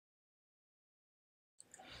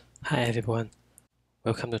Hi everyone,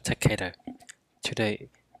 welcome to TechCater. Today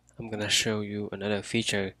I'm gonna show you another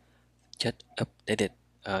feature just updated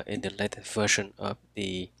in the latest version of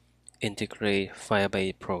the Integrate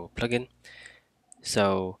Firebase Pro plugin.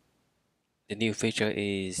 So the new feature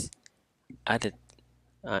is added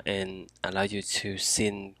and allow you to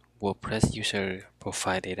send WordPress user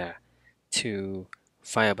profile data to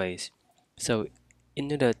Firebase. So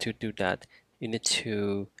in order to do that, you need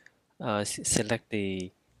to select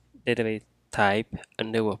the database type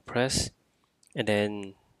under WordPress and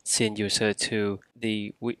then send user to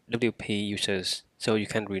the WP users. So you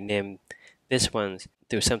can rename this one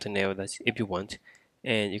to something else if you want.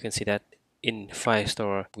 And you can see that in file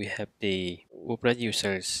store we have the WordPress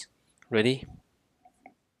users ready.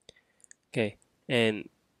 Okay, and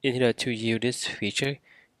in order to use this feature,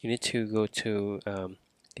 you need to go to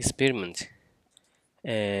experiment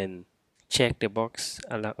and check the box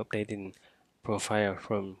allow updating profile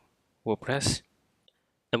from WordPress.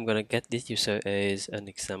 I'm gonna get this user as an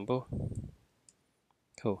example.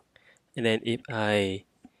 Cool. And then if I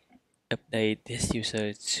update this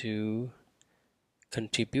user to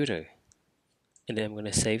contributor, and then I'm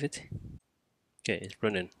gonna save it. Okay, it's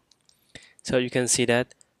running. So you can see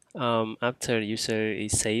that after user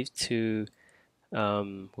is saved to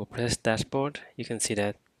WordPress dashboard, you can see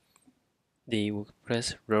that the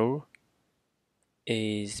WordPress role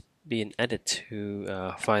is being added to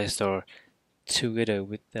Firestore together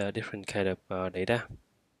with different kind of data.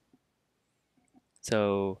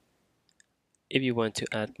 So if you want to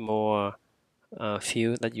add more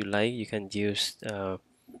field that you like, you can use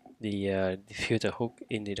the filter hook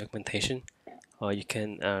in the documentation, or you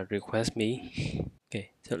can request me.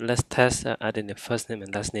 Okay, so let's test adding the first name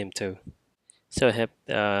and last name too. So I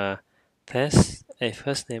have test a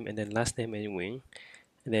first name and then last name anyway,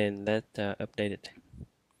 and then let update it.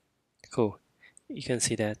 Cool. You can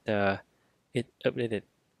see that it updated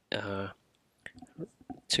uh,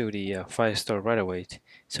 to the file store right away.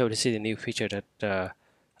 So this is a new feature that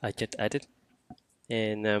I just added,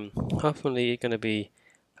 and hopefully it's gonna be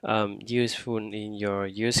useful in your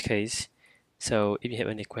use case. So if you have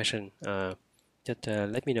any question, just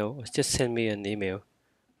let me know. Or just send me an email.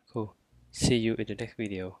 Cool. See you in the next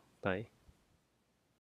video. Bye.